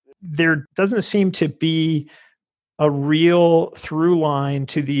there doesn't seem to be a real through line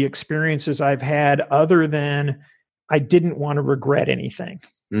to the experiences I've had other than I didn't want to regret anything.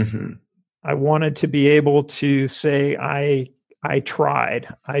 Mm-hmm. I wanted to be able to say, I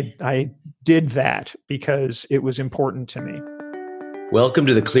tried. I did that because it was important to me. Welcome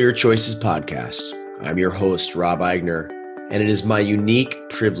to the Clear Choices Podcast. I'm your host, Rob Eigner, and it is my unique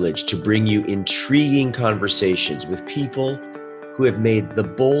privilege to bring you intriguing conversations with people who have made the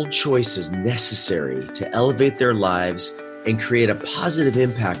bold choices necessary to elevate their lives and create a positive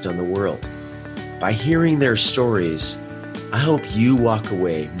impact on the world. By hearing their stories, I hope you walk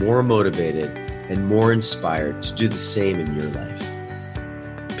away more motivated and more inspired to do the same in your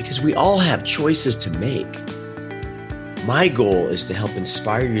life. Because we all have choices to make. My goal is to help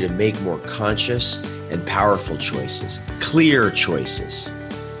inspire you to make more conscious and powerful choices, clear choices.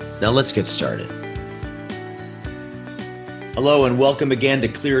 Now let's get started. Hello and welcome again to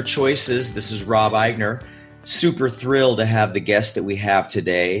Clear Choices. This is Rob Eigner. Super thrilled to have the guest that we have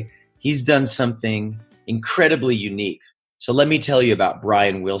today. He's done something incredibly unique. So let me tell you about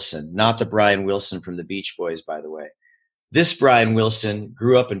Brian Wilson, not the Brian Wilson from the Beach Boys, by the way. This Brian Wilson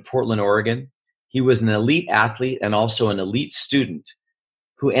grew up in Portland, Oregon. He was an elite athlete and also an elite student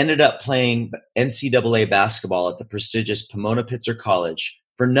who ended up playing NCAA basketball at the prestigious Pomona-Pitzer College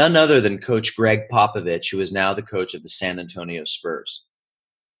for none other than Coach Greg Popovich, who is now the coach of the San Antonio Spurs.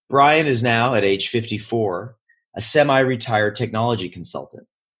 Brian is now, at age 54, a semi-retired technology consultant.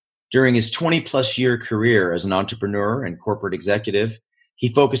 During his 20-plus year career as an entrepreneur and corporate executive, he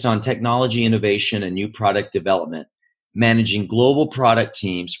focused on technology innovation and new product development, managing global product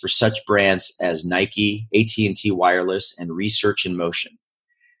teams for such brands as Nike, AT&T Wireless, and Research in Motion.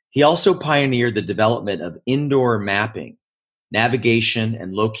 He also pioneered the development of indoor mapping, navigation,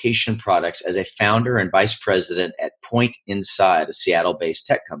 and location products as a founder and vice president at Point Inside, a Seattle-based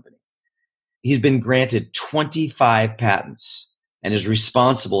tech company. He's been granted 25 patents and is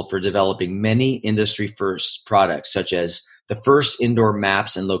responsible for developing many industry-first products, such as the first indoor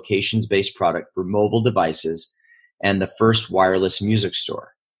maps and locations-based product for mobile devices and the first wireless music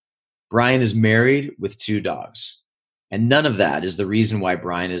store. Brian is married with 2 dogs, and none of that is the reason why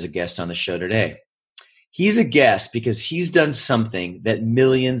Brian is a guest on the show today. He's a guest because he's done something that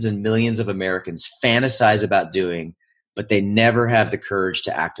millions and millions of Americans fantasize about doing, but they never have the courage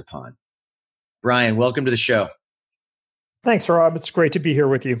to act upon. Brian, welcome to the show. Thanks, Rob. It's great to be here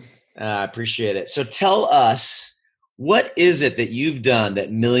with you. I appreciate it. So tell us, what is it that you've done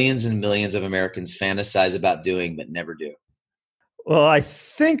that millions and millions of Americans fantasize about doing, but never do? Well, I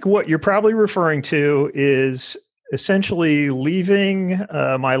think what you're probably referring to is essentially leaving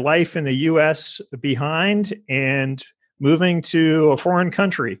my life in the U.S. behind and moving to a foreign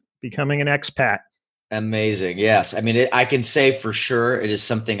country, becoming an expat. Amazing. Yes. I mean, I can say for sure it is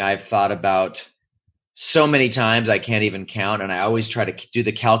something I've thought about so many times I can't even count. And I always try to do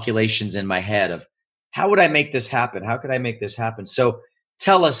the calculations in my head of how would I make this happen? How could I make this happen? So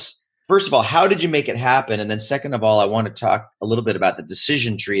tell us, first of all, how did you make it happen? And then second of all, I want to talk a little bit about the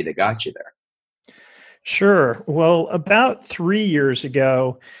decision tree that got you there. Sure. Well, about 3 years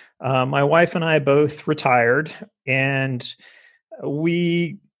ago, my wife and I both retired, and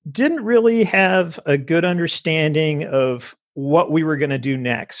we didn't really have a good understanding of what we were going to do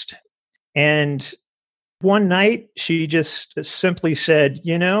next. And one night, she just simply said,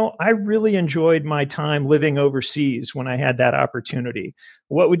 I really enjoyed my time living overseas when I had that opportunity.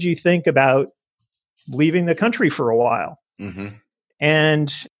 What would you think about leaving the country for a while? Mm-hmm.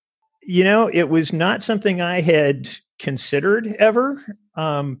 And it was not something I had considered ever.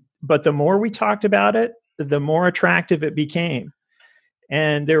 But the more we talked about it, the more attractive it became.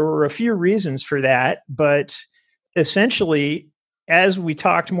 And there were a few reasons for that. But essentially, as we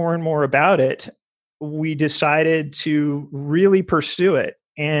talked more and more about it, we decided to really pursue it.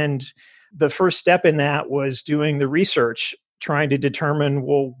 And the first step in that was doing the research, trying to determine,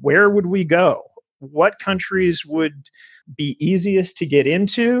 well, where would we go? What countries would be easiest to get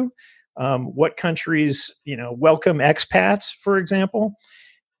into? What countries, welcome expats, for example,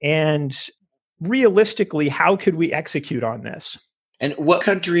 and realistically, how could we execute on this? And what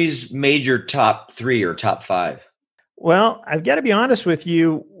countries made your top 3 or top 5? Well, I've got to be honest with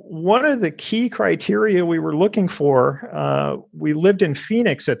you. One of the key criteria we were looking for, we lived in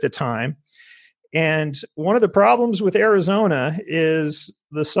Phoenix at the time. And one of the problems with Arizona is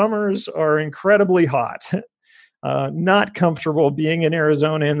the summers are incredibly hot. Not comfortable being in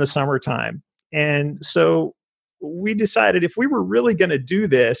Arizona in the summertime. And so we decided if we were really going to do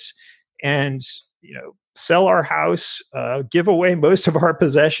this and, sell our house, give away most of our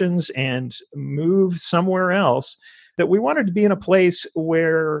possessions and move somewhere else, that we wanted to be in a place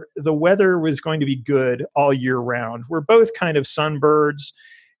where the weather was going to be good all year round. We're both kind of sunbirds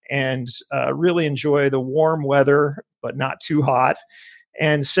and really enjoy the warm weather, but not too hot.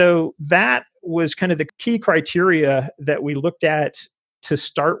 And so that was kind of the key criteria that we looked at to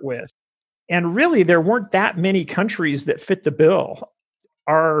start with. And really, there weren't that many countries that fit the bill.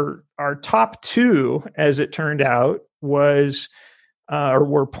 Our top two, as it turned out,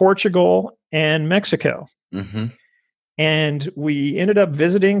 were Portugal and Mexico. Mm-hmm. And we ended up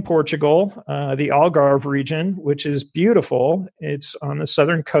visiting Portugal, the Algarve region, which is beautiful. It's on the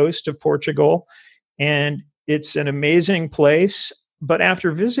southern coast of Portugal, and it's an amazing place. But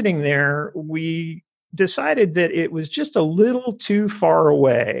after visiting there, we decided that it was just a little too far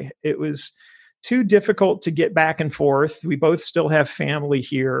away. It was too difficult to get back and forth. We both still have family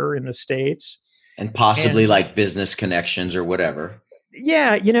here in the States. And possibly like business connections or whatever.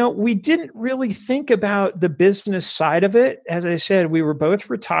 Yeah, we didn't really think about the business side of it. As I said, we were both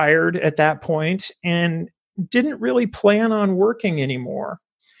retired at that point and didn't really plan on working anymore.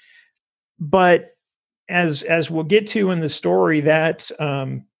 But as we'll get to in the story, that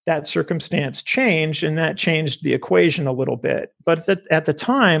circumstance changed, and that changed the equation a little bit. But at the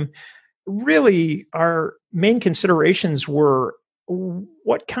time, really, our main considerations were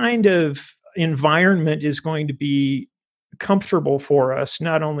what kind of environment is going to be comfortable for us,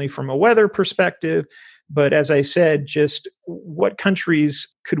 not only from a weather perspective, but as I said, just what countries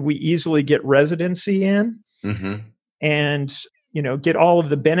could we easily get residency in, mm-hmm. and get all of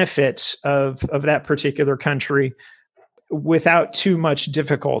the benefits of that particular country without too much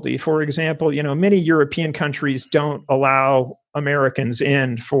difficulty. For example, many European countries don't allow Americans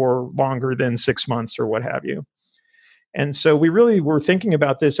in for longer than 6 months or what have you. And so we really were thinking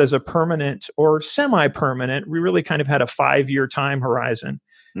about this as a permanent or semi-permanent. We really kind of had a 5-year time horizon.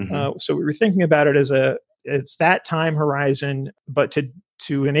 Mm-hmm. So we were thinking about it as it's that time horizon, but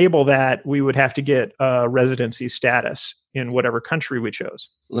to enable that, we would have to get residency status in whatever country we chose.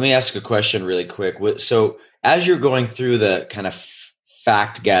 Let me ask a question really quick. So as you're going through the kind of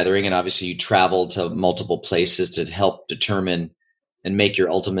fact gathering, and obviously you traveled to multiple places to help determine and make your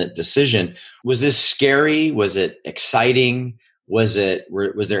ultimate decision, was this scary? Was it exciting? Was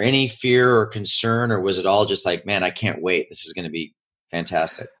there any fear or concern, or was it all just like, man, I can't wait. This is going to be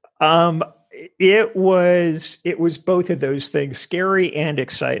fantastic. It was both of those things, scary and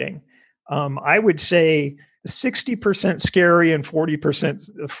exciting. I would say 60% scary and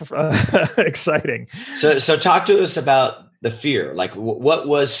 40% exciting. So talk to us about the fear. Like what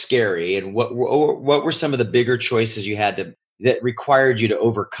was scary, and what were some of the bigger choices you had that required you to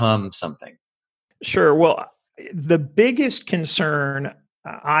overcome something? Sure. Well, the biggest concern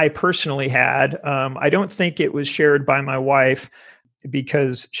I personally had, I don't think it was shared by my wife,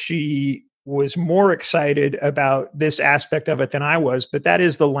 because she was more excited about this aspect of it than I was, but that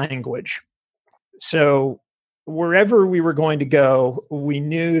is the language. So wherever we were going to go, we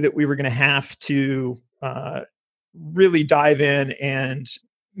knew that we were going to have to really dive in and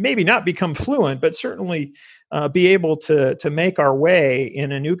maybe not become fluent, but certainly be able to make our way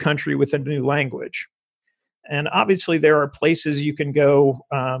in a new country with a new language. And obviously there are places you can go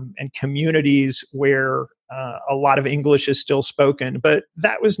and communities where a lot of English is still spoken, but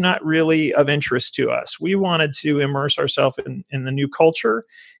that was not really of interest to us. We wanted to immerse ourselves in the new culture,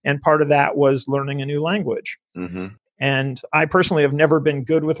 and part of that was learning a new language. Mm-hmm. And I personally have never been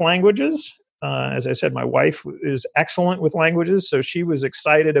good with languages. As I said, my wife is excellent with languages, so she was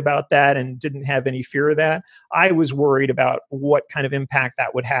excited about that and didn't have any fear of that. I was worried about what kind of impact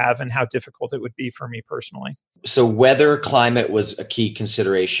that would have and how difficult it would be for me personally. So weather, climate was a key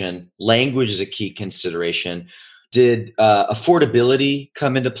consideration. Language is a key consideration. Did affordability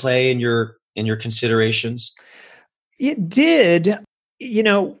come into play in your considerations? It did.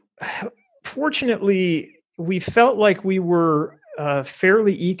 Fortunately, we felt like we were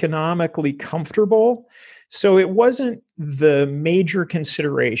fairly economically comfortable. So it wasn't the major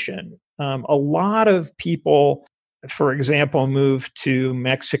consideration. A lot of people, for example, moved to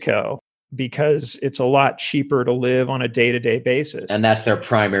Mexico because it's a lot cheaper to live on a day-to-day basis. And that's their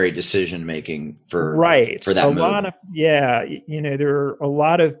primary decision-making for that move. There are a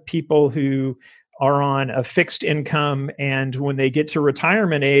lot of people who are on a fixed income, and when they get to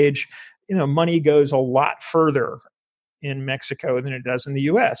retirement age, money goes a lot further in Mexico than it does in the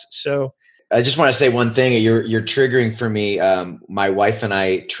US. So I just want to say one thing. You're triggering for me. My wife and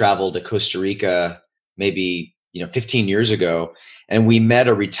I traveled to Costa Rica maybe 15 years ago, and we met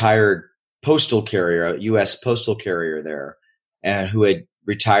a retired postal carrier, a U.S. postal carrier there, and who had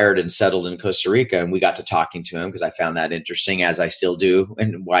retired and settled in Costa Rica. And we got to talking to him because I found that interesting, as I still do,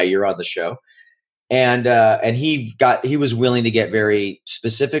 and why you're on the show. And he was willing to get very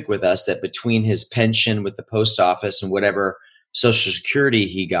specific with us that between his pension with the post office and whatever Social Security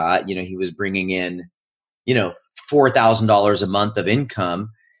he got, he was bringing in, $4,000 a month of income,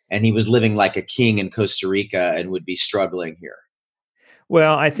 and he was living like a king in Costa Rica and would be struggling here.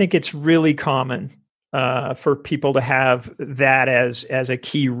 Well, I think it's really common for people to have that as a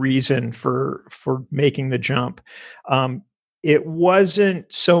key reason for making the jump. It wasn't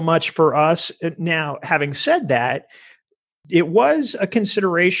so much for us. Now, having said that, it was a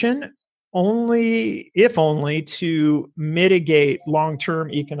consideration if only to mitigate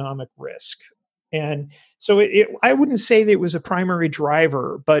long-term economic risk. And so I wouldn't say that it was a primary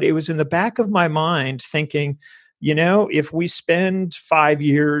driver, but it was in the back of my mind thinking, if we spend 5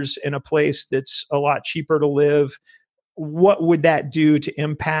 years in a place that's a lot cheaper to live, what would that do to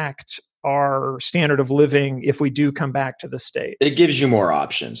impact our standard of living if we do come back to the States? It gives you more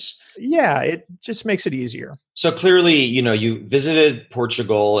options. Yeah, it just makes it easier. So clearly, you visited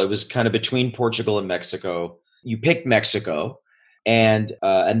Portugal. It was kind of between Portugal and Mexico. You picked Mexico, and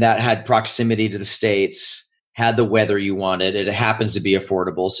that had proximity to the States, had the weather you wanted. It happens to be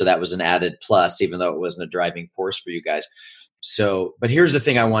affordable, so that was an added plus, even though it wasn't a driving force for you guys. So, but here's the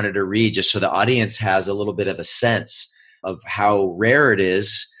thing I wanted to read, just so the audience has a little bit of a sense of how rare it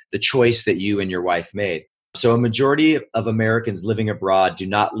is, the choice that you and your wife made. So a majority of Americans living abroad do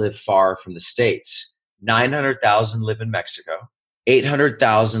not live far from the States. 900,000 live in Mexico,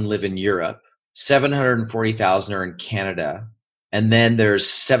 800,000 live in Europe, 740,000 are in Canada, and then there's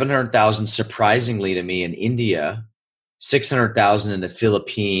 700,000, surprisingly to me, in India, 600,000 in the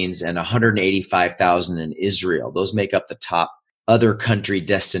Philippines, and 185,000 in Israel. Those make up the top other country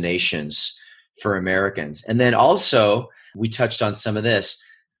destinations for Americans. And then also, we touched on some of this,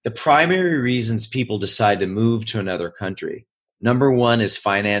 the primary reasons people decide to move to another country. Number one is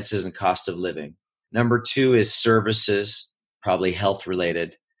finances and cost of living. Number two is services, probably health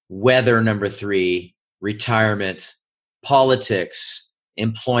related. Weather, number three, retirement, politics,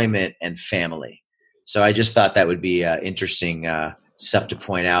 employment, and family. So I just thought that would be interesting stuff to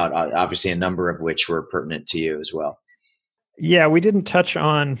point out, obviously a number of which were pertinent to you as well. Yeah, we didn't touch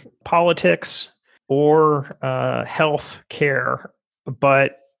on politics or health care,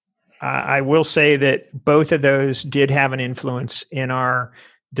 but I will say that both of those did have an influence in our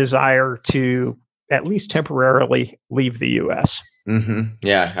desire to at least temporarily leave the U.S. Mm-hmm.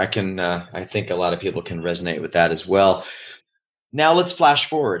 Yeah, I think a lot of people can resonate with that as well. Now let's flash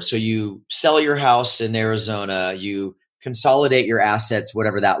forward. So you sell your house in Arizona, you consolidate your assets,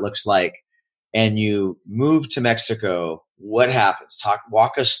 whatever that looks like, and you move to Mexico. What happens?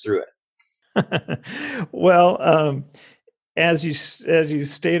 Walk us through it. Well, as you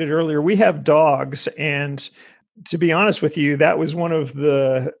stated earlier, we have dogs, and to be honest with you, that was one of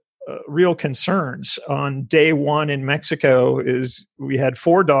the real concerns on day one in Mexico. Is we had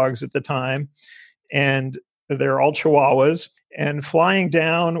 4 dogs at the time, and they're all Chihuahuas. And flying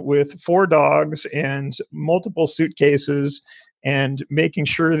down with 4 dogs and multiple suitcases, and making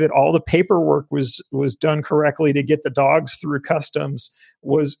sure that all the paperwork was done correctly to get the dogs through customs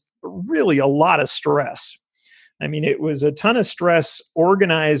was really a lot of stress. I mean, it was a ton of stress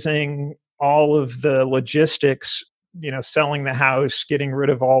organizing all of the logistics, selling the house, getting rid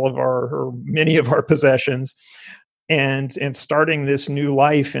of all of or many of our possessions, and starting this new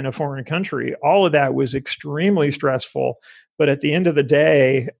life in a foreign country. All of that was extremely stressful. But at the end of the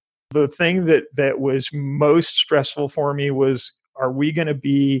day, the thing that was most stressful for me was, are we going to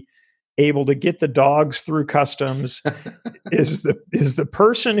be able to get the dogs through customs? Is the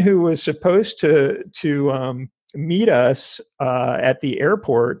person who was supposed to meet us at the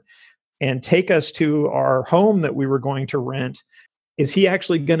airport and take us to our home that we were going to rent, is he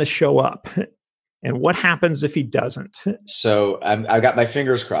actually going to show up? And what happens if he doesn't? So I got my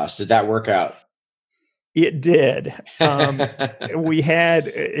fingers crossed. Did that work out? It did. We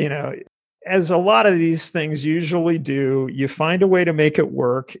had, as a lot of these things usually do, you find a way to make it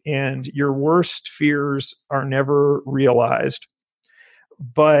work, and your worst fears are never realized.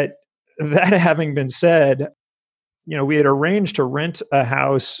 But that having been said, we had arranged to rent a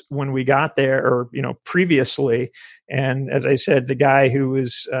house when we got there, or, previously. And as I said, the guy who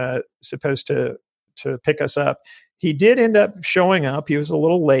was supposed to pick us up, he did end up showing up. He was a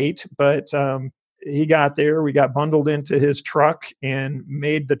little late, but he got there. We got bundled into his truck and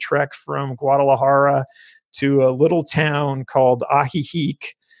made the trek from Guadalajara to a little town called Ajijic,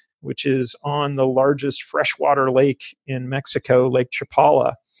 which is on the largest freshwater lake in Mexico, Lake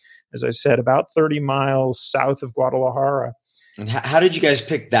Chapala. As I said, about 30 miles south of Guadalajara. And how did you guys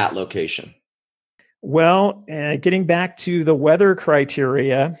pick that location? Well, getting back to the weather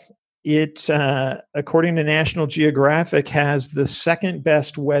criteria, It, according to National Geographic, has the second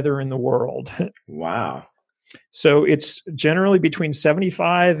best weather in the world. Wow. So it's generally between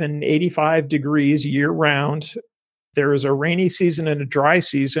 75 and 85 degrees year round. There is a rainy season and a dry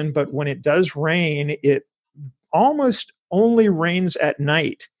season, but when it does rain, it almost only rains at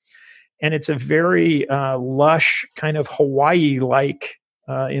night. And it's a very lush, kind of Hawaii-like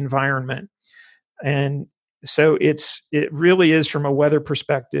environment. And so it really is, from a weather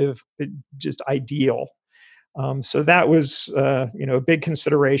perspective, just ideal. So that was a big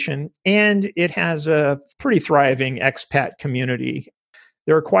consideration, and it has a pretty thriving expat community.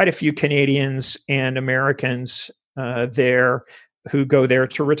 There are quite a few Canadians and Americans there who go there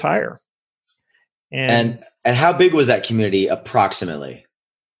to retire. And how big was that community approximately?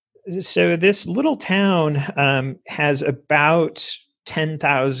 So this little town has about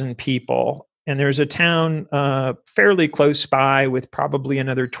 10,000 people. And there's a town fairly close by with probably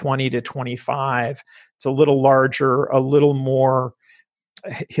another 20 to 25. It's a little larger, a little more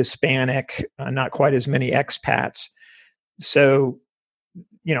Hispanic, not quite as many expats. So,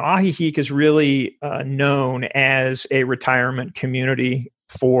 Ajijic is really known as a retirement community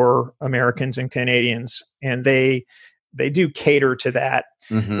for Americans and Canadians. And they do cater to that,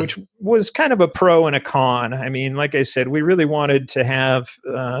 which was kind of a pro and a con. I mean, like I said, we really wanted to have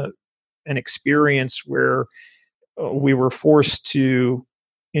an experience where we were forced to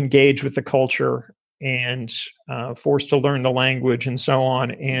engage with the culture and forced to learn the language and so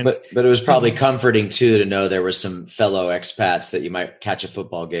on. And but it was probably comforting too to know there were some fellow expats that you might catch a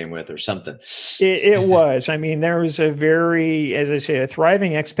football game with or something. It was. I mean, there was a very, as I say, a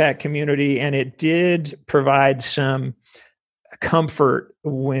thriving expat community, and it did provide some comfort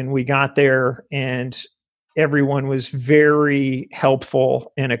when we got there, and everyone was very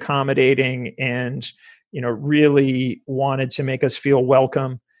helpful and accommodating, and really wanted to make us feel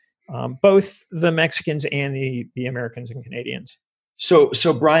welcome, both the Mexicans and the Americans and Canadians. So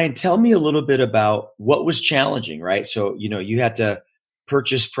Brian, tell me a little bit about what was challenging, right? So you had to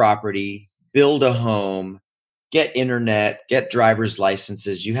purchase property, build a home, get internet, get driver's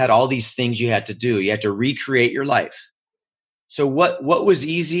licenses. You had all these things you had to do. You had to recreate your life. So what was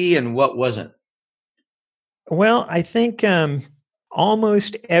easy and what wasn't? Well, I think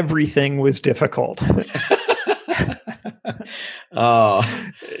almost everything was difficult. Oh,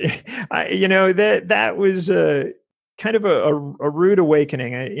 that was kind of a rude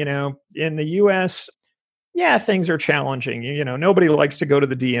awakening. In the U.S., yeah, things are challenging. Nobody likes to go to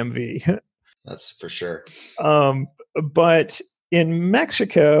the DMV. That's for sure. But in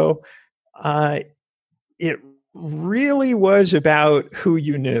Mexico, it really was about who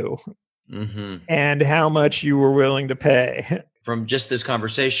you knew and how much you were willing to pay. From just this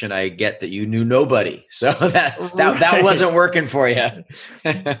conversation, I get that you knew nobody, so that wasn't working for you.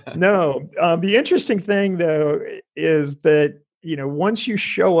 No, the interesting thing though is that once you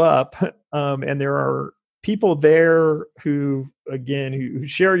show up, and there are people there who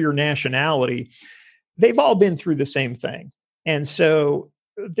share your nationality, they've all been through the same thing, and so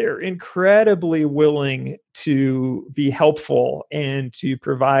they're incredibly willing to be helpful and to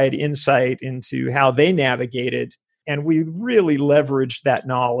provide insight into how they navigated. And we really leveraged that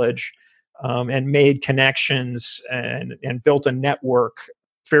knowledge and made connections and built a network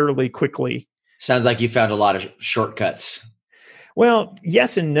fairly quickly. Sounds like you found a lot of shortcuts. Well,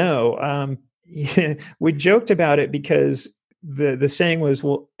 yes and no. We joked about it because the saying was,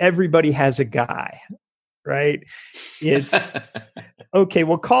 well, everybody has a guy, right? It's okay,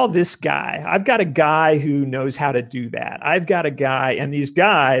 well, call this guy. I've got a guy who knows how to do that. I've got a guy, and these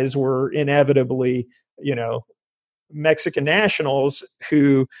guys were inevitably, Mexican nationals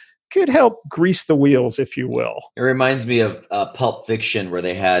who could help grease the wheels, if you will. It reminds me of Pulp Fiction, where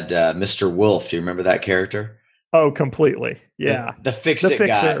they had Mr. Wolf. Do you remember that character? Oh, completely. Yeah. The fixer.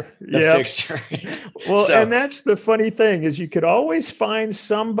 Guy. The fixer. Well, and that's the funny thing is you could always find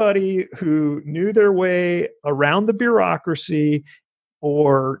somebody who knew their way around the bureaucracy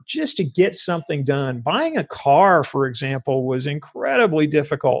or just to get something done. Buying a car, for example, was incredibly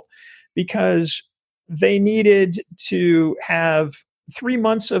difficult because they needed to have 3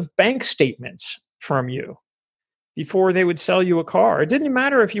 months of bank statements from you before they would sell you a car. It didn't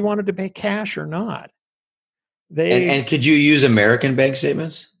matter if you wanted to pay cash or not. And could you use American bank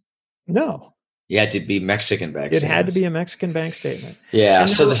statements? No. You had to be Mexican bank statements. It had to be a Mexican bank statement. Yeah. And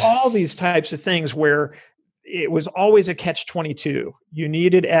there were all these types of things where it was always a catch-22. You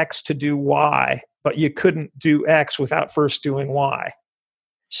needed X to do Y, but you couldn't do X without first doing Y.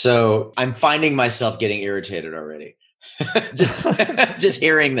 So I'm finding myself getting irritated already. just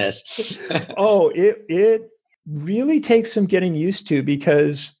hearing this. Oh, it really takes some getting used to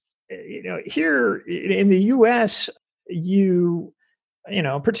because here in the US,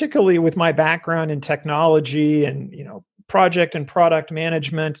 particularly with my background in technology and, project and product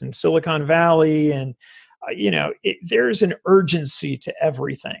management in Silicon Valley, and, there's an urgency to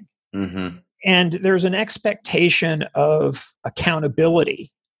everything. Mm-hmm. And there's an expectation of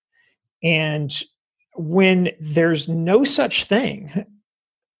accountability. And when there's no such thing,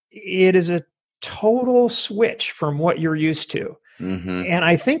 it is a total switch from what you're used to. Mm-hmm. And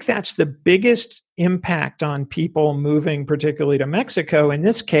I think that's the biggest impact on people moving, particularly to Mexico. In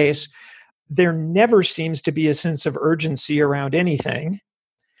this case, there never seems to be a sense of urgency around anything.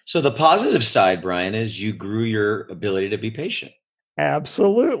 So the positive side, Brian, is you grew your ability to be patient.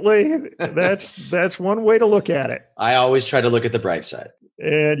 Absolutely. That's one way to look at it. I always try to look at the bright side.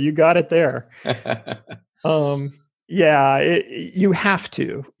 And you got it there. You have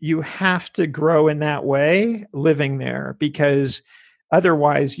to grow in that way living there, because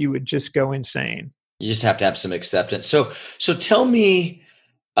otherwise you would just go insane. You just have to have some acceptance. So tell me,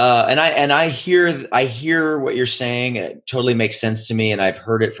 and I hear what you're saying. It totally makes sense to me, and I've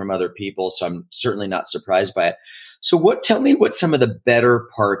heard it from other people, so I'm certainly not surprised by it. So tell me what some of the better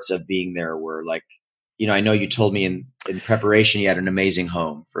parts of being there were. Like, I know you told me in preparation you had an amazing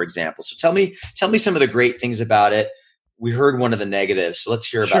home, for example. So tell me some of the great things about it. We heard one of the negatives, so let's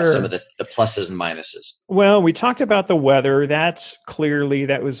hear about some of the pluses and minuses. Well, we talked about the weather. That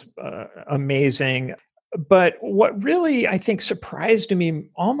was amazing. But what really, I think, surprised me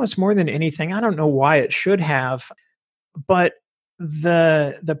almost more than anything, I don't know why it should have, but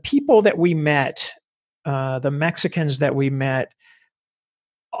the people that we met, the Mexicans that we met,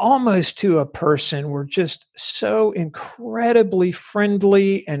 almost to a person, were just so incredibly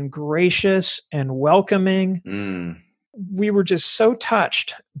friendly and gracious and welcoming. Mm. We were just so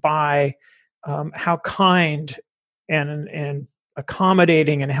touched by how kind and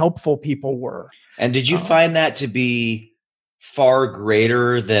accommodating and helpful people were. And did you find that to be far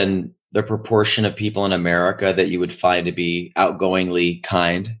greater than the proportion of people in America that you would find to be outgoingly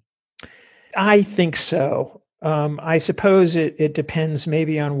kind? I think so. I suppose it depends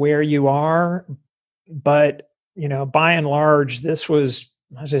maybe on where you are, but by and large, this was,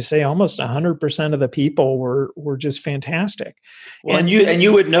 as I say, almost 100% of the people were just fantastic. Well, and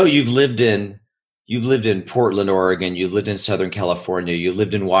you would know you've lived in Portland, Oregon, you lived in Southern California, you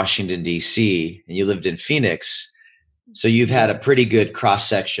lived in Washington, D.C., and you lived in Phoenix. So you've had a pretty good cross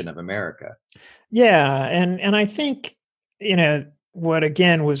section of America. Yeah. And I think, what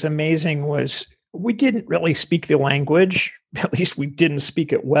again was amazing was we didn't really speak the language. At least we didn't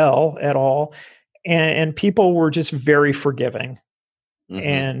speak it well at all. And people were just very forgiving.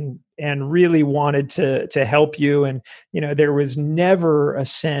 Mm-hmm. and really wanted to help you. And, there was never a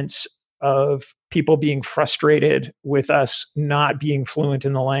sense of people being frustrated with us not being fluent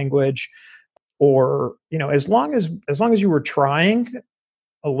in the language, or, as long as you were trying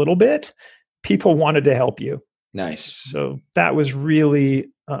a little bit, people wanted to help you. Nice. So that was really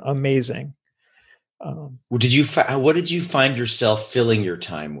amazing. What did you find yourself filling your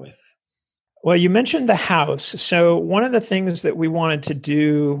time with? Well, you mentioned the house. So one of the things that we wanted to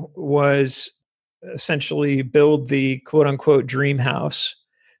do was essentially build the quote unquote dream house.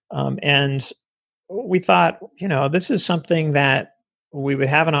 And we thought, this is something that we would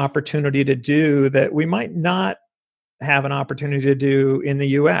have an opportunity to do that we might not have an opportunity to do in the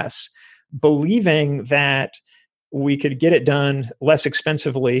US, believing that we could get it done less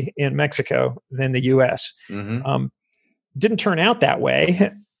expensively in Mexico than the US. Mm-hmm. Didn't turn out that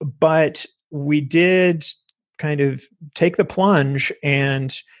way, but we did kind of take the plunge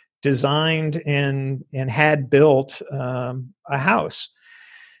and designed and had built a house.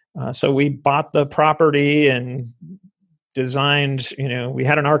 So we bought the property and designed, we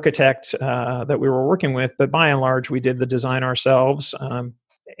had an architect that we were working with, but by and large, we did the design ourselves.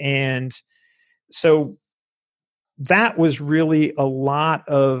 And so that was really a lot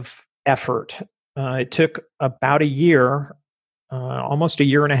of effort. It took about a year, almost a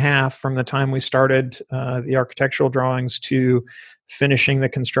year and a half from the time we started the architectural drawings to finishing the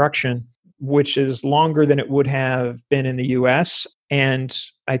construction, which is longer than it would have been in the US. And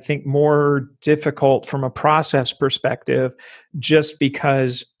I think more difficult from a process perspective, just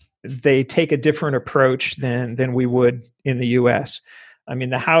because they take a different approach than we would in the US. I mean,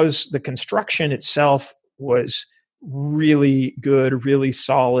 the construction itself was really good, really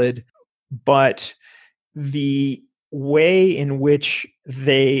solid, but the way in which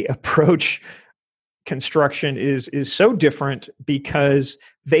they approach construction is so different, because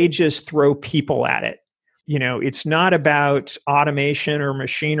they just throw people at it. It's not about automation or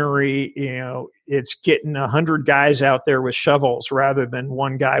machinery. It's getting 100 guys out there with shovels rather than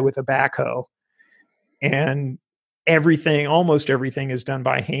one guy with a backhoe. And almost everything is done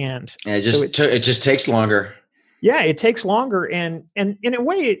by hand. And it just takes longer. Yeah, it takes longer. And in a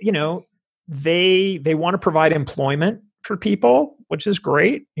way, they want to provide employment for people, which is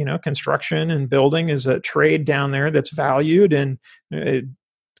great. Construction and building is a trade down there that's valued, and it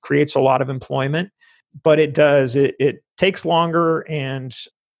creates a lot of employment. But it takes longer, and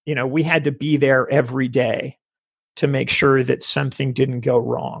we had to be there every day to make sure that something didn't go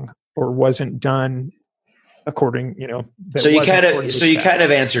wrong or wasn't done according. So you kind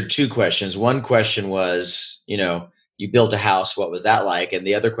of answered two questions. One question was, you built a house. What was that like? And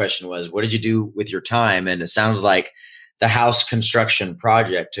the other question was, what did you do with your time? And it sounded like the house construction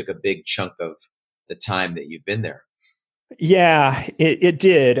project took a big chunk of the time that you've been there. Yeah, it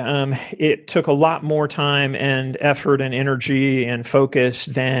did. It took a lot more time and effort and energy and focus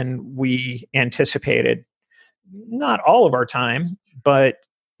than we anticipated. Not all of our time, but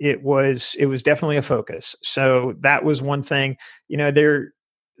it was definitely a focus. So that was one thing. There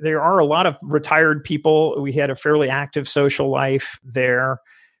are a lot of retired people. We had a fairly active social life there,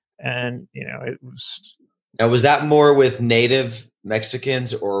 and it was. Now, was that more with native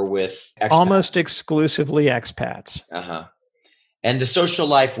Mexicans or with expats? Almost exclusively expats. Uh-huh. And the social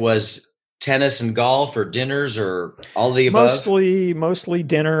life was tennis and golf or dinners or all of the above? Mostly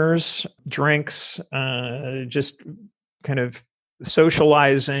dinners, drinks, just kind of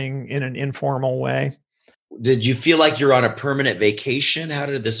socializing in an informal way. Did you feel like you're on a permanent vacation? How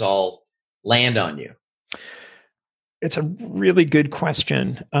did this all land on you? It's a really good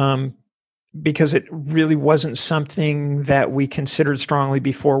question. Because it really wasn't something that we considered strongly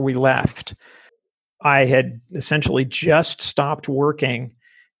before we left. I had essentially just stopped working,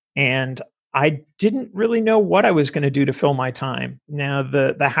 and I didn't really know what I was going to do to fill my time. Now,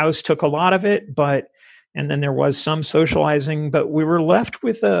 the house took a lot of it, and then there was some socializing, but we were left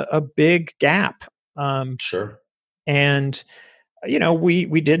with a big gap. Sure. And,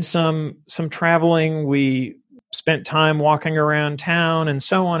 we did some traveling. We spent time walking around town and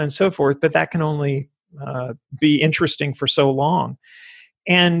so on and so forth, but that can only be interesting for so long.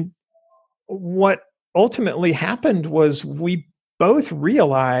 And what ultimately happened was we both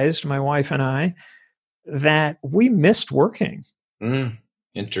realized, my wife and I, that we missed working.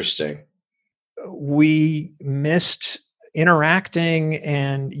 Interesting. We missed interacting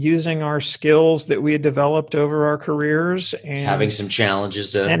and using our skills that we had developed over our careers, and having some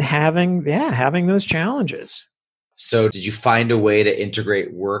challenges and having those challenges. So did you find a way to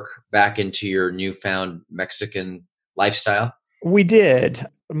integrate work back into your newfound Mexican lifestyle? We did.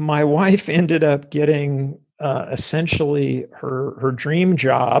 My wife ended up getting essentially her dream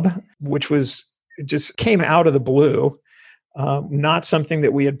job, which just came out of the blue, not something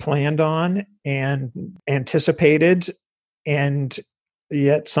that we had planned on and anticipated. And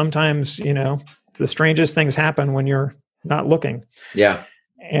yet sometimes, the strangest things happen when you're not looking. Yeah.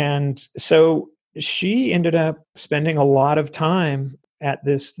 And so she ended up spending a lot of time at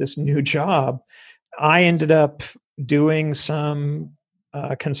this new job. I ended up doing some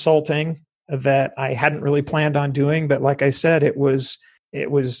consulting that I hadn't really planned on doing, but like I said, it was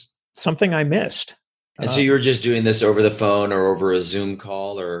something I missed. And so you were just doing this over the phone or over a Zoom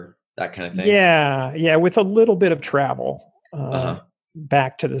call or that kind of thing? Yeah, with a little bit of travel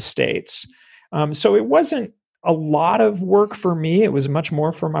back to the States. So it wasn't a lot of work for me. It was much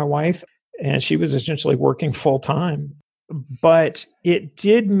more for my wife, and she was essentially working full time. But it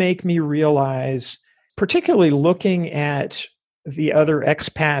did make me realize, particularly looking at the other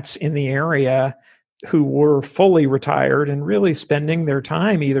expats in the area who were fully retired and really spending their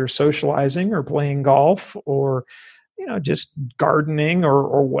time either socializing or playing golf or, just gardening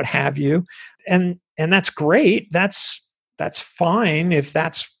or what have you. And that's great. That's fine if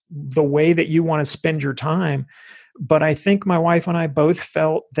that's the way that you want to spend your time. But I think my wife and I both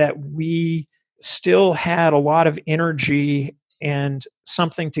felt that we still had a lot of energy and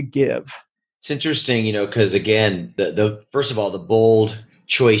something to give. It's interesting, because again, the first of all, the bold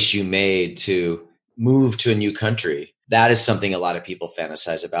choice you made to move to a new country, that is something a lot of people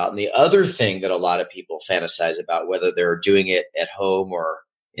fantasize about. And the other thing that a lot of people fantasize about, whether they're doing it at home or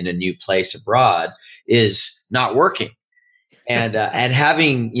in a new place abroad, is not working. And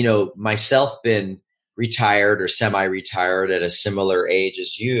having, myself been retired or semi-retired at a similar age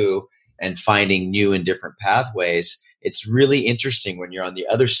as you and finding new and different pathways, it's really interesting when you're on the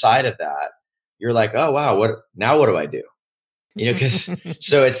other side of that. You're like, oh, wow, what do I do? Because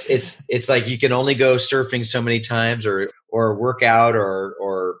so it's like you can only go surfing so many times or work out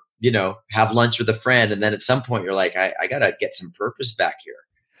or have lunch with a friend. And then at some point you're like, I got to get some purpose back here.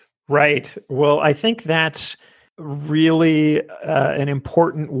 Right. Well, I think that's really an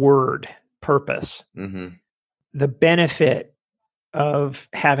important word, purpose. Mm-hmm. The benefit of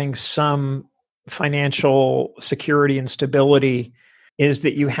having some financial security and stability is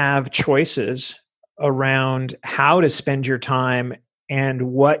that you have choices around how to spend your time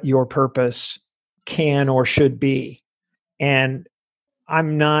and what your purpose can or should be. And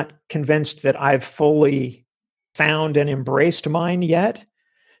I'm not convinced that I've fully found and embraced mine yet,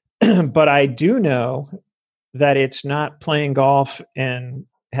 but I do know that it's not playing golf and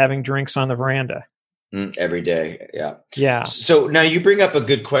having drinks on the veranda. Every day. Yeah. Yeah. So now you bring up a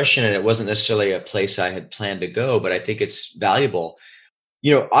good question, and it wasn't necessarily a place I had planned to go, but I think it's valuable.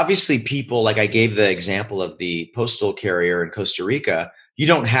 Obviously people, like I gave the example of the postal carrier in Costa Rica, you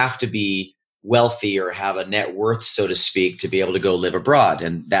don't have to be wealthy or have a net worth, so to speak, to be able to go live abroad.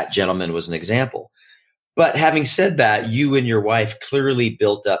 And that gentleman was an example. But having said that, you and your wife clearly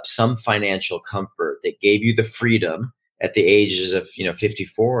built up some financial comfort that gave you the freedom at the ages of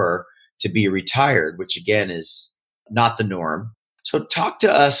 54 to be retired, which again is not the norm. So talk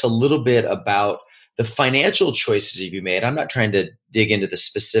to us a little bit about the financial choices you made. I'm not trying to dig into the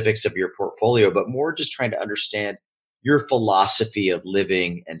specifics of your portfolio, but more just trying to understand your philosophy of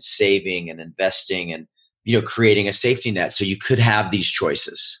living and saving and investing and creating a safety net so you could have these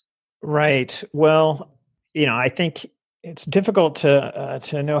choices. Right. Well, I think it's difficult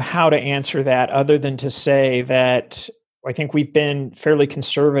to know how to answer that other than to say that I think we've been fairly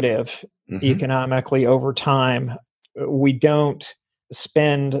conservative economically over time. We don't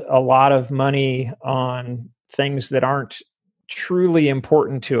spend a lot of money on things that aren't truly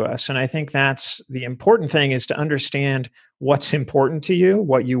important to us. And I think that's the important thing, is to understand what's important to you,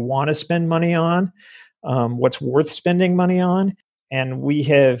 what you want to spend money on, what's worth spending money on. And we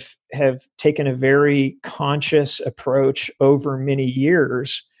have taken a very conscious approach over many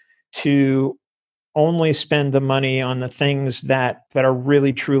years to only spend the money on the things that are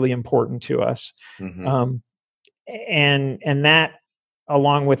really truly important to us. And that,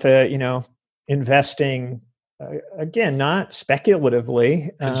 along with investing, again, not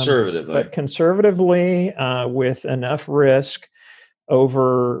speculatively, but conservatively, with enough risk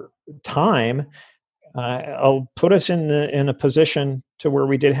over time, I'll put us in a position to where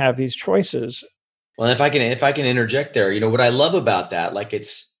we did have these choices. Well, if I can interject there, what I love about that, like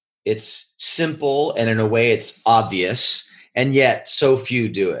it's simple, and in a way it's obvious, and yet so few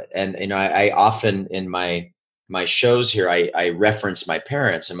do it. And I often in my shows here, I reference my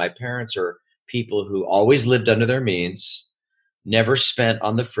parents, and my parents are people who always lived under their means, never spent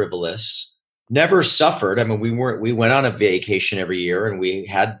on the frivolous, never suffered. I mean, we went on a vacation every year, and we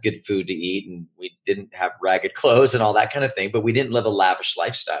had good food to eat, and we didn't have ragged clothes and all that kind of thing, but we didn't live a lavish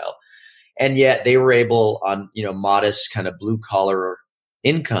lifestyle. And yet they were able, on, modest kind of blue collar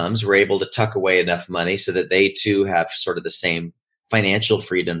incomes, were able to tuck away enough money so that they too have sort of the same financial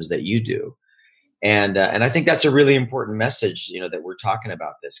freedoms that you do. And I think that's a really important message, that we're talking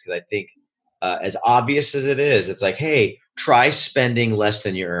about this, because I think as obvious as it is, it's like, hey, try spending less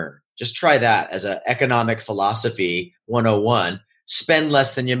than you earn. Just try that as an economic philosophy 101. Spend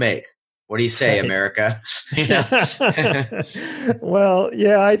less than you make. What do you say, right, America? Well,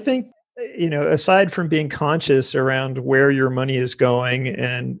 yeah, I think, aside from being conscious around where your money is going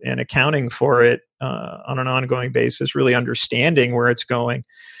and accounting for it on an ongoing basis, really understanding where it's going,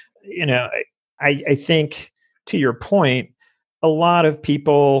 I think, to your point, a lot of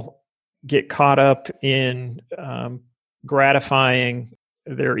people get caught up in gratifying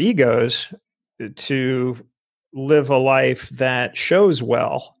their egos to live a life that shows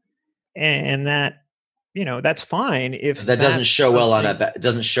well, and that, that's fine if that doesn't show well on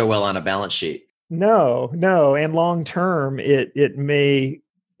a balance sheet. No, and long term, it may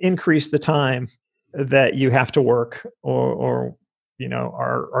increase the time that you have to work, or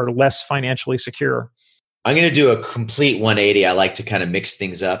are less financially secure. I'm going to do a complete 180. I like to kind of mix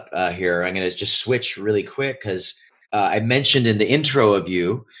things up here. I'm going to just switch really quick because I mentioned in the intro of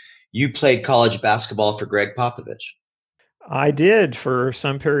you played college basketball for Greg Popovich. I did for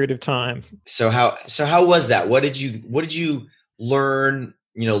some period of time. So how was that? What did you learn,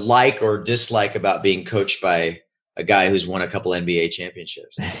 like or dislike about being coached by a guy who's won a couple NBA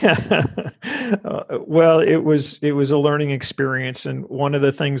championships? Well, it was a learning experience, and one of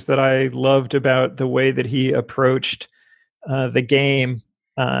the things that I loved about the way that he approached the game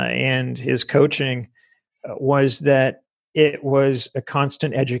and his coaching was that it was a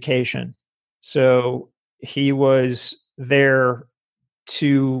constant education. So he was there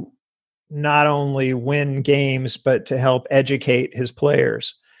to not only win games, but to help educate his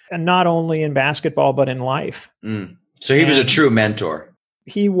players. and not only in basketball, but in life. Mm. So he was a true mentor.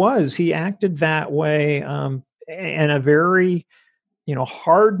 He acted that way, and a very,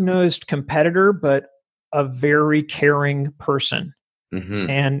 hard-nosed competitor, but a very caring person, Mm-hmm.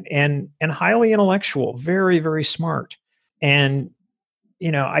 and highly intellectual, very, very smart. And,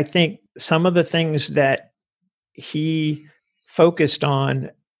 I think some of the things that he focused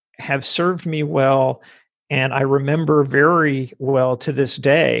on have served me well. And I remember very well to this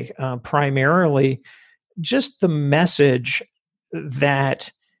day, primarily just the message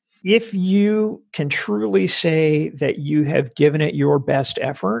that if you can truly say that you have given it your best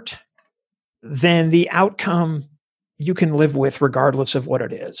effort, then the outcome you can live with regardless of what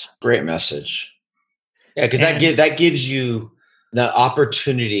it is. Great message. Yeah, because that gives you the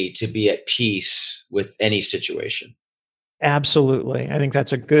opportunity to be at peace with any situation. Absolutely. I think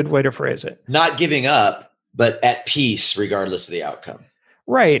that's a good way to phrase it. Not giving up, but at peace regardless of the outcome.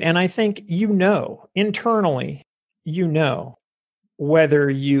 Right. And I think internally, whether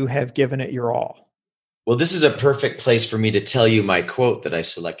you have given it your all. Well, this is a perfect place for me to tell you my quote that I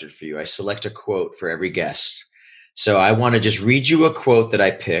selected for you. I select a quote for every guest. So I want to just read you a quote that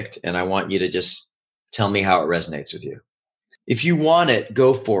I picked, and I want you to just tell me how it resonates with you. If you want it,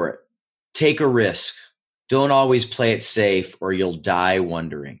 go for it. Take a risk. Don't always play it safe or you'll die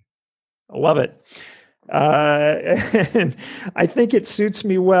wondering. I love it. And I think it suits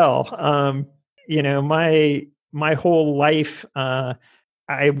me well. My whole life,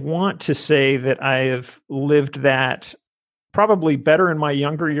 I want to say that I have lived that probably better in my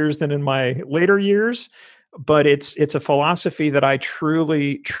younger years than in my later years, but it's a philosophy that I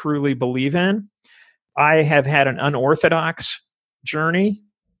truly, truly believe in. I have had an unorthodox journey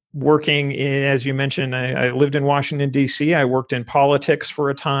working in, as you mentioned, I lived in Washington, D.C. I worked in politics for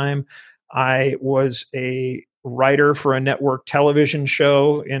a time. I was a writer for a network television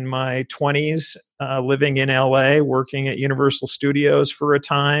show in my 20s, living in LA, working at Universal Studios for a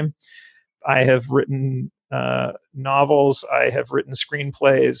time. I have written novels. I have written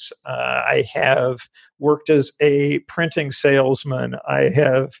screenplays. I have worked as a printing salesman. I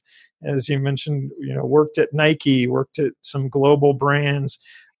have, as you mentioned, worked at Nike, worked at some global brands.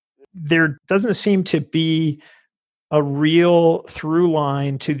 There doesn't seem to be a real through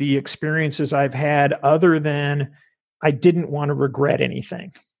line to the experiences I've had other than I didn't want to regret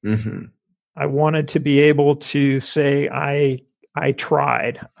anything. Mm-hmm. I wanted to be able to say, I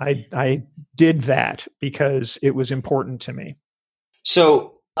tried. I did that because it was important to me.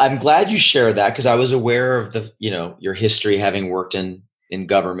 So I'm glad you shared that, because I was aware of your history, having worked in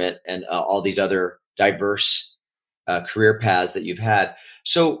government and all these other diverse career paths that you've had.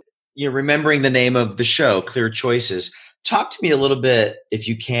 So, remembering the name of the show, Clear Choices, talk to me a little bit, if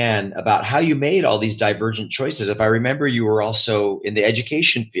you can, about how you made all these divergent choices. If I remember, you were also in the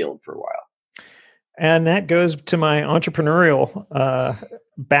education field for a while. And that goes to my entrepreneurial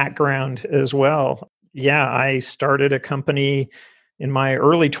background as well. Yeah, I started a company in my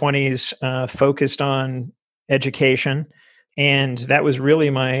early 20s focused on education. And that was really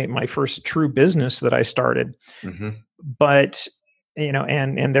my first true business that I started. Mm-hmm. But,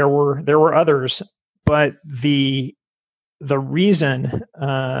 and there were others, but the reason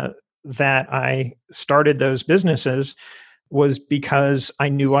that I started those businesses was because I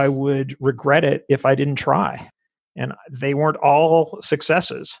knew I would regret it if I didn't try. And they weren't all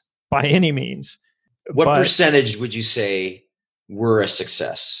successes by any means. What percentage would you say were a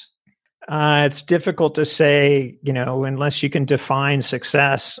success? It's difficult to say, unless you can define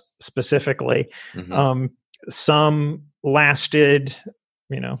success specifically. Mm-hmm. Some lasted,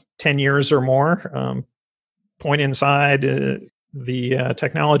 10 years or more. Point Inside, the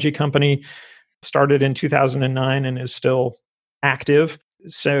technology company, started in 2009 and is still active.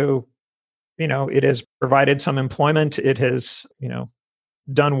 So, it has provided some employment. It has,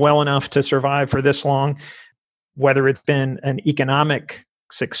 done well enough to survive for this long. Whether it's been an economic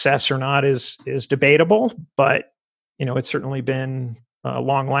success or not is debatable, but, it's certainly been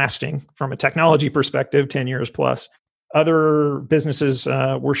long lasting from a technology perspective, 10 years plus. Other businesses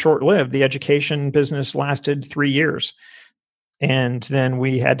were short lived. The education business lasted 3 years, and then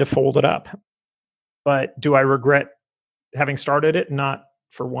we had to fold it up. But do I regret having started it? Not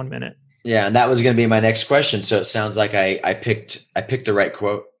for 1 minute. Yeah, and that was going to be my next question. So it sounds like I picked the right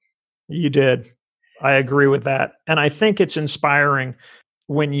quote. You did. I agree with that. And I think it's inspiring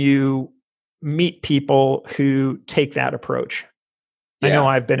when you meet people who take that approach. Yeah. I know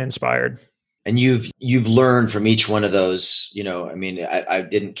I've been inspired. And you've learned from each one of those, I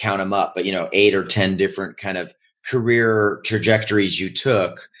didn't count them up, but 8 or 10 different kind of career trajectories you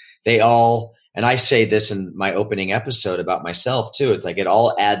took. They all And I say this in my opening episode about myself too. It's like it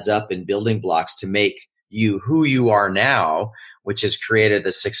all adds up in building blocks to make you who you are now, which has created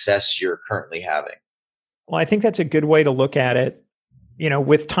the success you're currently having. Well, I think that's a good way to look at it.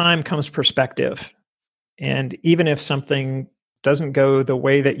 With time comes perspective. And even if something doesn't go the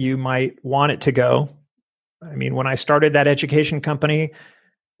way that you might want it to go, I mean, when I started that education company,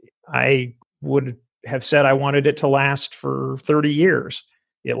 I would have said I wanted it to last for 30 years.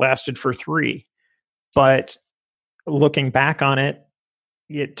 It lasted for 3. But looking back on it,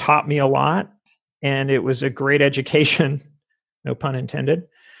 it taught me a lot, and it was a great education, no pun intended.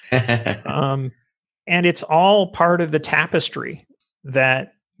 And it's all part of the tapestry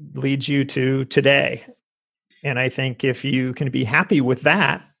that leads you to today. And I think if you can be happy with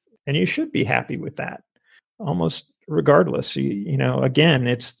that, and you should be happy with that, almost regardless, again,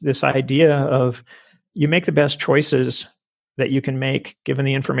 it's this idea of you make the best choices that you can make given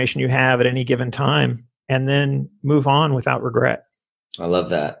the information you have at any given time, and then move on without regret. I love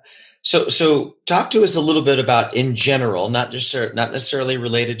that. So talk to us a little bit about, in general, not necessarily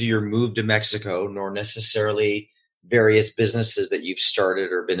related to your move to Mexico, nor necessarily various businesses that you've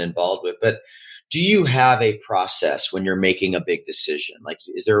started or been involved with, but do you have a process when you're making a big decision? Like,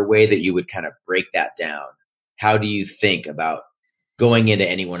 is there a way that you would kind of break that down? How do you think about going into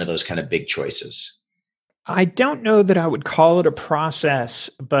any one of those kind of big choices? I don't know that I would call it a process,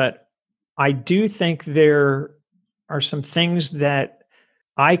 but I do think there are some things that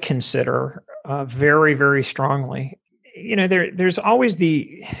I consider very, very strongly. There's always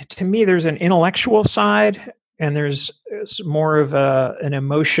to me, there's an intellectual side, and there's more of an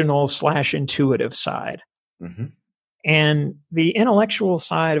emotional / intuitive side. Mm-hmm. And the intellectual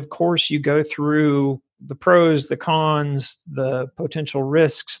side, of course, you go through the pros, the cons, the potential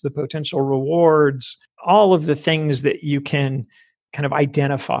risks, the potential rewards, all of the things that you can kind of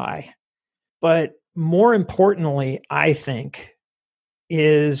identify. But more importantly, I think,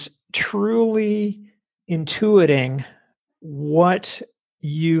 is truly intuiting what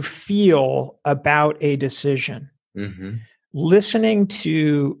you feel about a decision. Mm-hmm. Listening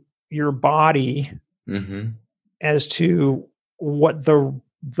to your body as to what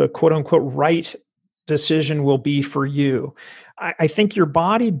the quote unquote right decision will be for you. I think your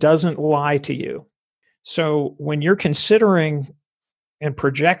body doesn't lie to you. So when you're considering and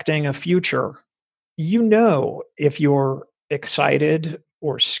projecting a future, if you're excited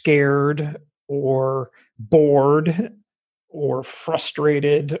or scared or bored or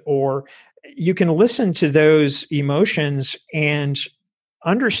frustrated, or you can listen to those emotions and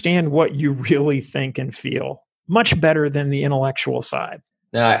understand what you really think and feel much better than the intellectual side.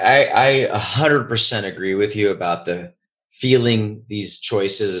 No, I 100% agree with you about the feeling these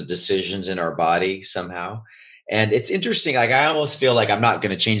choices and decisions in our body somehow. And it's interesting. Like, I almost feel like I'm not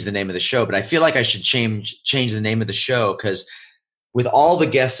going to change the name of the show, but I feel like I should change the name of the show, because with all the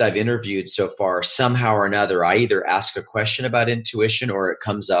guests I've interviewed so far, somehow or another, I either ask a question about intuition or it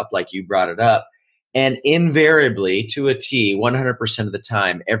comes up like you brought it up. And invariably, to a T, 100% of the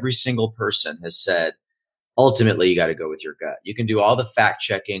time, every single person has said, ultimately, you got to go with your gut. You can do all the fact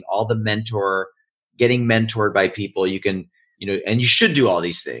checking, all the getting mentored by people. You can, and you should do all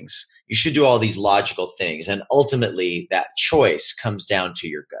these things. You should do all these logical things. And ultimately, that choice comes down to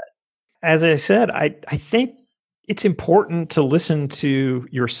your gut. As I said, I think it's important to listen to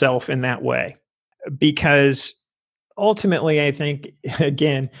yourself in that way, because ultimately, I think,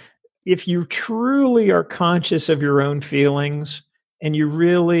 again, if you truly are conscious of your own feelings and you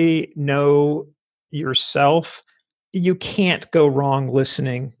really know yourself, you can't go wrong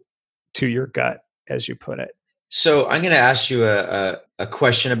listening to your gut, as you put it. So I'm going to ask you a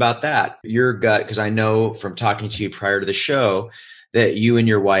question about that, your gut, because I know from talking to you prior to the show that you and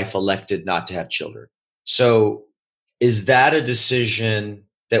your wife elected not to have children. So is that a decision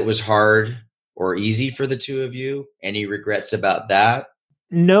that was hard or easy for the two of you? Any regrets about that?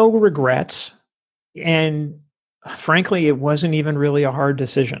 No regrets. And frankly, it wasn't even really a hard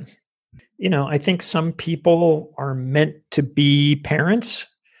decision. I think some people are meant to be parents.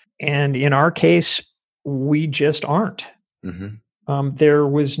 And in our case, we just aren't. Mm-hmm. There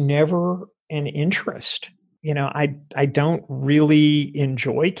was never an interest. I don't really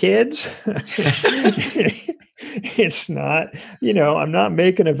enjoy kids. It's not, I'm not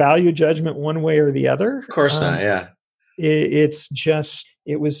making a value judgment one way or the other. Of course not. Yeah. It's just,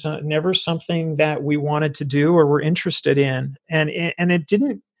 it was never something that we wanted to do or were interested in. And it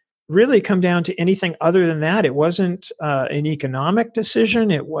didn't really come down to anything other than that. It wasn't an economic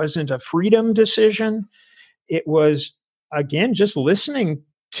decision. It wasn't a freedom decision. It was, again, just listening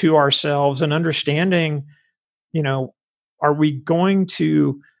to ourselves and understanding, are we going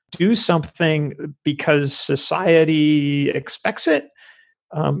to do something because society expects it,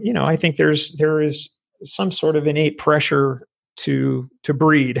 I think there is some sort of innate pressure to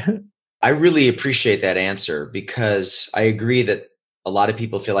breed. I really appreciate that answer because I agree that a lot of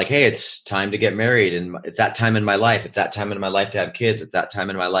people feel like, hey, it's time to get married, and it's that time in my life. It's that time in my life to have kids. It's that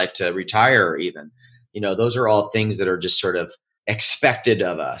time in my life to retire, even. Those are all things that are just sort of expected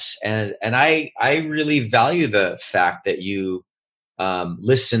of us. And I really value the fact that you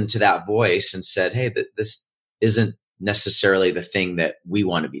listened to that voice and said, hey, this isn't necessarily the thing that we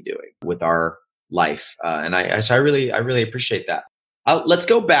want to be doing with our life. So I really appreciate that. Let's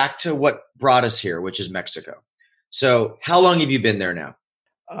go back to what brought us here, which is Mexico. So how long have you been there now?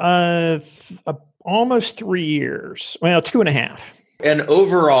 Almost 3 years. Well, 2.5. And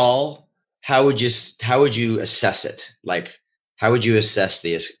overall, how would you assess it? Like, how would you assess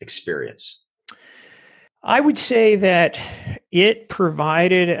the experience? I would say that it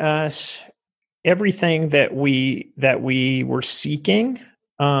provided us everything that we were seeking,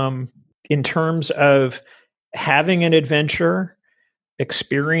 in terms of having an adventure,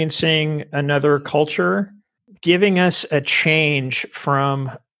 experiencing another culture, giving us a change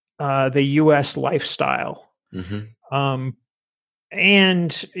from the U.S. lifestyle. Mm-hmm.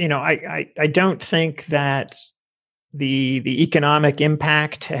 And I don't think that the economic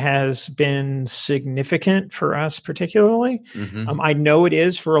impact has been significant for us particularly. Mm-hmm. I know it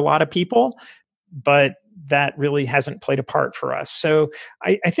is for a lot of people, but that really hasn't played a part for us. So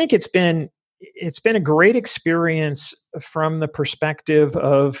I think it's been a great experience from the perspective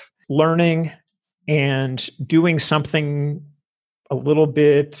of learning and doing something a little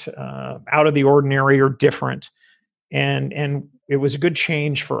bit out of the ordinary or different. And it was a good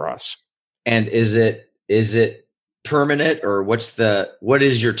change for us. And is it permanent, or what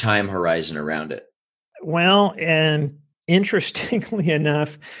is your time horizon around it? Well, and interestingly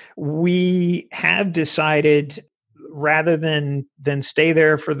enough, we have decided, rather than stay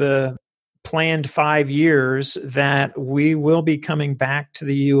there for the planned 5 years, that we will be coming back to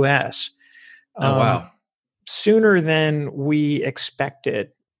the U.S. Oh, wow. Sooner than we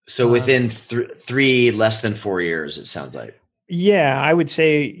expected. So within three less than 4 years, it sounds like. Yeah, I would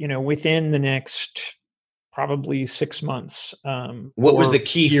say, within the next probably 6 months. What was the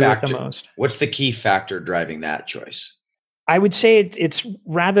key factor? At the most. What's the key factor driving that choice? I would say it's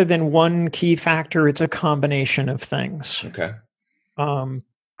rather than one key factor, it's a combination of things. Okay.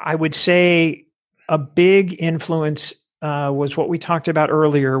 I would say a big influence was what we talked about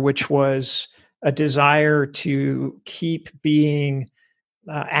earlier, which was a desire to keep being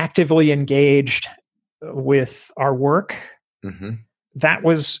actively engaged with our work. Mm-hmm. That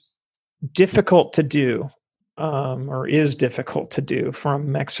was difficult to do, or is difficult to do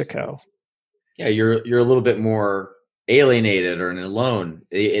from Mexico. Yeah, you're a little bit more alienated or alone.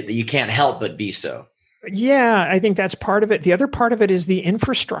 You can't help but be so. Yeah, I think that's part of it. The other part of it is the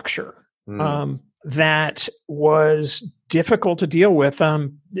infrastructure that was difficult to deal with.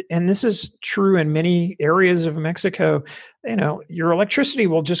 And this is true in many areas of Mexico. Your electricity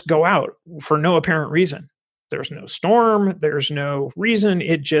will just go out for no apparent reason. There's no storm. There's no reason.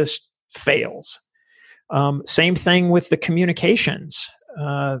 It just fails. Same thing with the communications.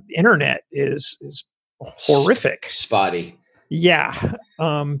 Internet is horrific. Spotty. Yeah.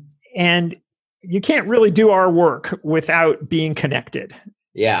 And you can't really do our work without being connected.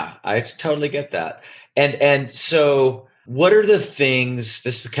 Yeah, I totally get that. And so what are the things,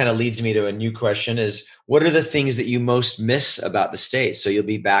 this kind of leads me to a new question, is what are the things that you most miss about the States? So you'll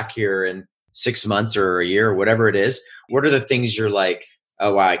be back here in 6 months or a year or whatever it is. What are the things you're like,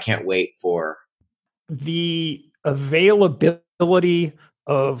 oh, wow, I can't wait for? The availability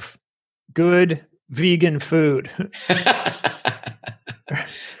of good vegan food.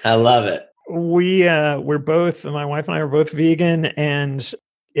 I love it. We're both, my wife and I are both vegan, and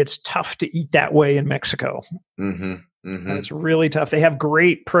it's tough to eat that way in Mexico. Mm-hmm. Mm-hmm. It's really tough. They have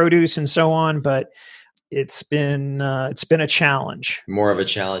great produce and so on, but it's been a challenge. More of a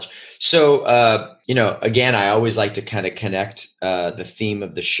challenge. So, again, I always like to kind of connect the theme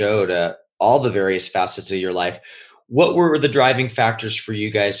of the show to all the various facets of your life. What were the driving factors for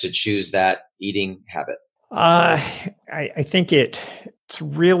you guys to choose that eating habit? I think it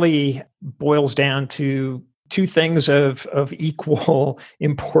really boils down to two things of equal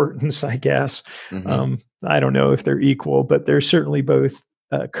importance, I guess. Mm-hmm. I don't know if they're equal, but they're certainly both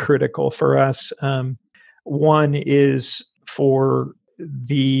critical for us. One is for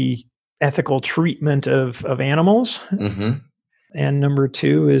the ethical treatment of animals, mm-hmm. and number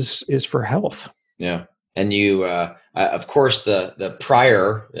two is for health. Yeah, and you, of course, the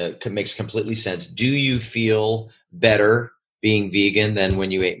prior makes completely sense. Do you feel better being vegan than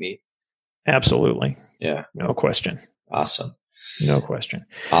when you ate meat? Absolutely. Yeah. No question. Awesome. No question.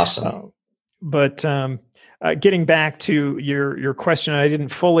 Awesome. But getting back to your question, I didn't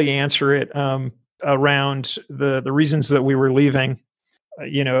fully answer it around the reasons that we were leaving.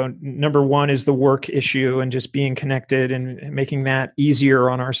 Number one is the work issue and just being connected and making that easier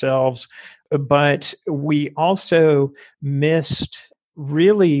on ourselves. But we also missed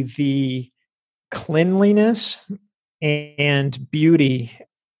really the cleanliness and beauty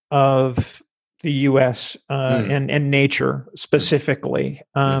of the U.S. And nature specifically.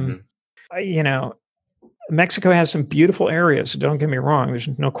 Mexico has some beautiful areas. Don't get me wrong. There's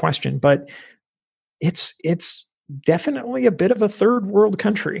no question, but it's definitely a bit of a third world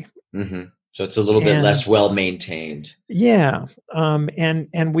country. Mm-hmm. So it's a little bit less well maintained. Yeah.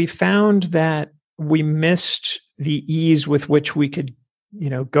 And we found that we missed the ease with which we could,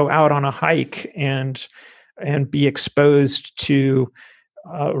 go out on a hike and be exposed to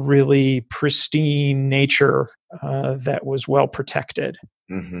really pristine nature that was well protected.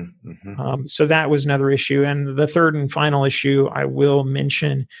 Mm-hmm. Mm-hmm. So that was another issue. And the third and final issue I will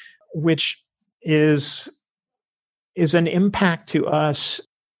mention, which is an impact to us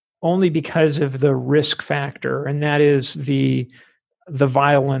only because of the risk factor, and that is the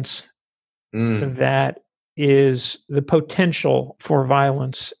violence that is the potential for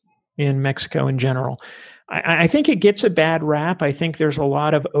violence in Mexico in general. I think it gets a bad rap. I think there's a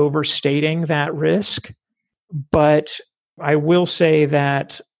lot of overstating that risk, but I will say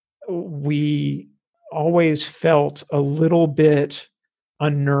that we always felt a little bit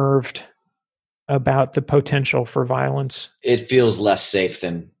unnerved about the potential for violence. It feels less safe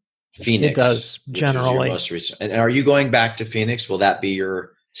than Phoenix. It does, generally. Your most recent. And are you going back to Phoenix? Will that be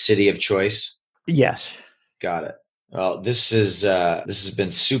your city of choice? Yes. Got it. Well, this has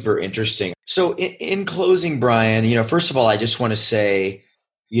been super interesting. So in closing, Brian, first of all, I just want to say,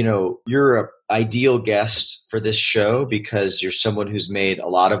 you're an ideal guest for this show because you're someone who's made a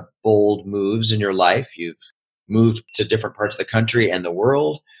lot of bold moves in your life. You've moved to different parts of the country and the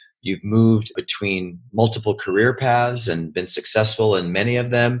world. You've moved between multiple career paths and been successful in many of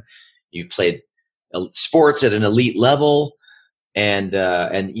them. You've played sports at an elite level, and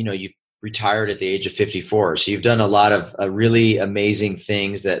you've retired at the age of 54. So you've done a lot of really amazing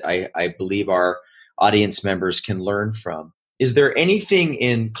things that I believe our audience members can learn from. Is there anything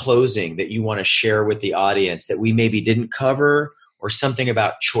in closing that you want to share with the audience that we maybe didn't cover, or something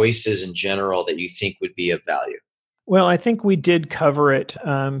about choices in general that you think would be of value? Well, I think we did cover it,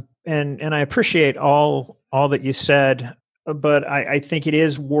 and I appreciate all that you said, but I think it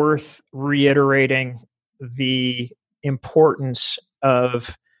is worth reiterating the importance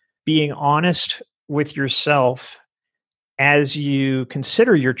of being honest with yourself as you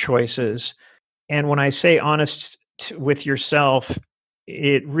consider your choices. And when I say honest with yourself,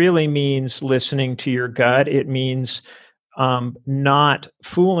 it really means listening to your gut. It means not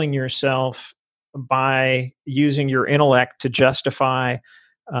fooling yourself by using your intellect to justify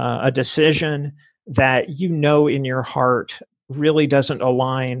a decision that in your heart really doesn't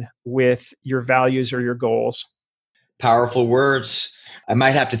align with your values or your goals. Powerful words. I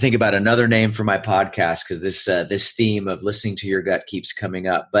might have to think about another name for my podcast because this theme of listening to your gut keeps coming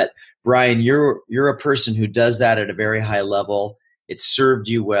up. But Brian, you're a person who does that at a very high level. It's served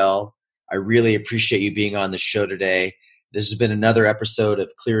you well. I really appreciate you being on the show today. This has been another episode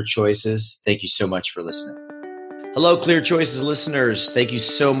of Clear Choices. Thank you so much for listening. Hello, Clear Choices listeners. Thank you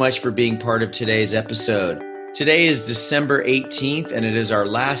so much for being part of today's episode. Today is December 18th, and it is our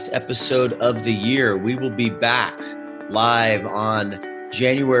last episode of the year. We will be back live on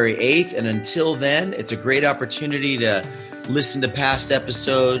January 8th. And until then, it's a great opportunity to listen to past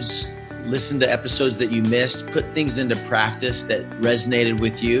episodes, listen to episodes that you missed, put things into practice that resonated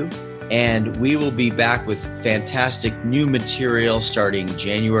with you. And we will be back with fantastic new material starting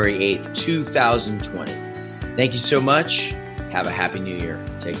January 8th, 2020. Thank you so much. Have a happy new year.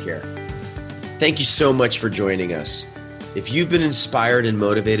 Take care. Thank you so much for joining us. If you've been inspired and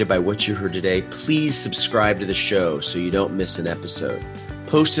motivated by what you heard today, please subscribe to the show so you don't miss an episode.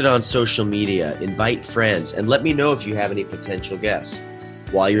 Post it on social media, invite friends, and let me know if you have any potential guests.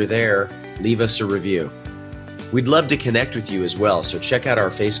 While you're there, leave us a review. We'd love to connect with you as well, so check out our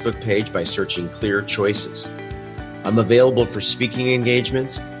Facebook page by searching Clear Choices. I'm available for speaking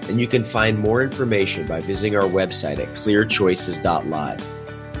engagements, and you can find more information by visiting our website at clearchoices.live.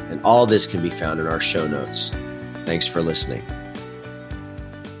 And all this can be found in our show notes. Thanks for listening.